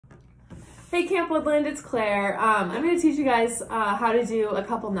Hey Camp Woodland, it's Claire. I'm going to teach you guys how to do a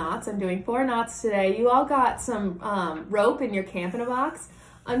couple knots. I'm doing 4 knots today. You all got some rope in your Camp in a Box.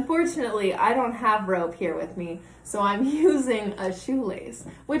 Unfortunately, I don't have rope here with me, so I'm using a shoelace,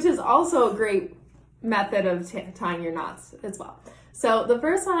 which is also a great method of tying your knots as well. So the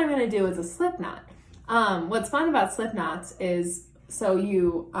first one I'm going to do is a slip knot. What's fun about slip knots is, so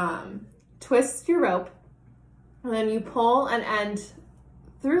you twist your rope, and then you pull an end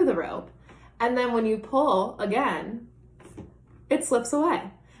through the rope. And then when you pull again, it slips away.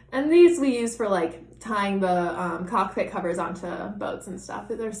 And these we use for like tying the cockpit covers onto boats and stuff.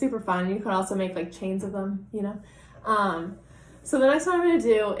 They're super fun. You can also make like chains of them, you know. So the next one I'm gonna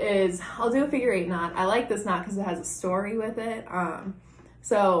do is, I'll do a figure 8 knot. I like this knot because it has a story with it.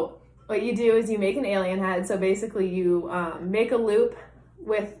 So what you do is you make an alien head. So basically you make a loop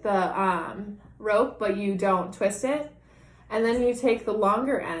with the rope, but you don't twist it. And then you take the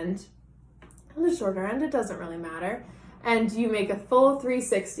longer end, and the shorter end, it doesn't really matter, and you make a full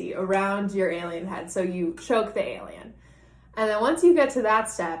 360 around your alien head, so you choke the alien. And then once you get to that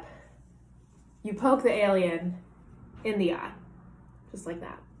step, you poke the alien in the eye, just like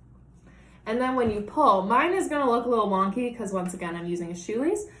that. And then when you pull, mine is going to look a little wonky because once again I'm using a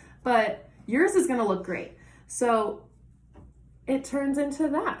shoelace, but yours is going to look great. So it turns into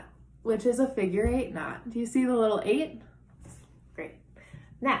that, which is a figure 8 knot. Do you see the little 8? Great.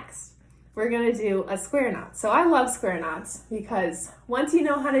 Next, we're gonna do a square knot. So I love square knots because once you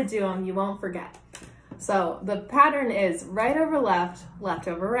know how to do them, you won't forget. So the pattern is right over left, left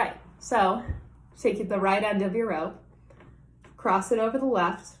over right. So take the right end of your rope, cross it over the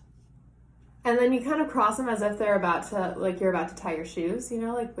left, and then you kind of cross them as if they're about to, like you're about to tie your shoes, you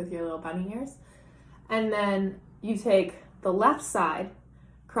know, like with your little bunny ears. And then you take the left side,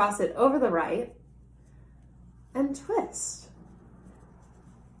 cross it over the right, and twist.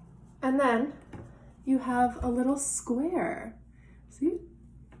 And then you have a little square. See?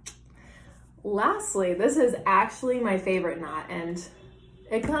 Lastly, this is actually my favorite knot, and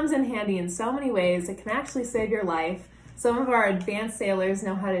it comes in handy in so many ways. It can actually save your life. Some of our advanced sailors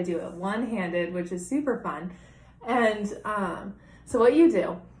know how to do it one-handed, which is super fun. And so what you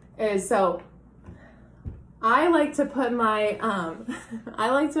do is, so I like to put my,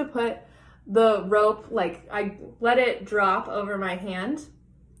 I like to put the rope, like I let it drop over my hand.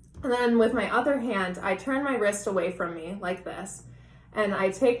 And then with my other hand, I turn my wrist away from me like this, and I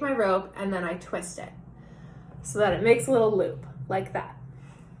take my rope and then I twist it so that it makes a little loop like that.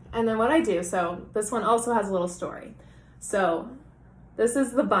 And then what I do, so this one also has a little story. So this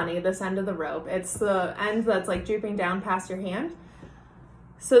is the bunny, this end of the rope. It's the end that's like drooping down past your hand.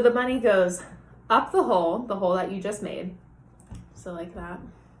 So the bunny goes up the hole that you just made. So like that.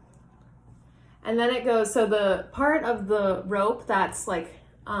 And then it goes, so the part of the rope that's like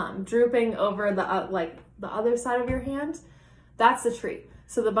drooping over the like the other side of your hand, that's the tree.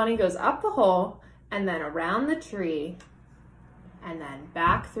 So the bunny goes up the hole and then around the tree and then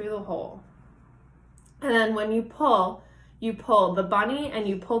back through the hole. And then when you pull the bunny and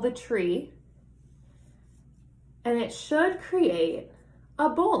you pull the tree, and it should create a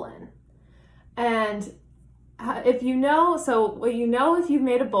bowline. And if you know, so what you know if you've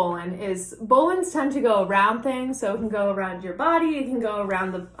made a bowline is bowlines tend to go around things. So it can go around your body, it can go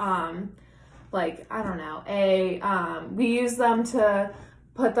around the, like, I don't know, we use them to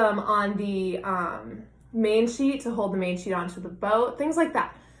put them on the main sheet to hold the main sheet onto the boat, things like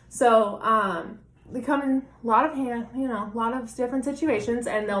that. So they come in a lot of a lot of different situations,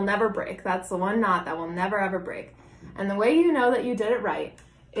 and they'll never break. That's the one knot that will never ever break. And the way you know that you did it right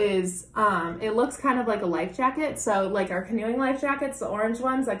is it looks kind of like a life jacket. So like our canoeing life jackets, the orange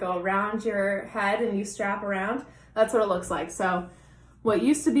ones that go around your head and you strap around, that's what it looks like. So what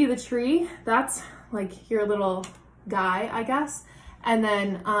used to be the tree, that's like your little guy, I guess. And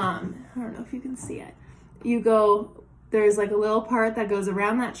then I don't know if you can see it. There's like a little part that goes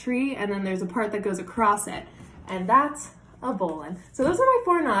around that tree, and then there's a part that goes across it, and that's a bowline. So those are my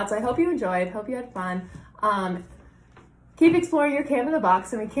 4 knots. I hope you enjoyed, hope you had fun. Keep exploring your Camp in a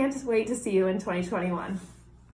Box, and we can't just wait to see you in 2021.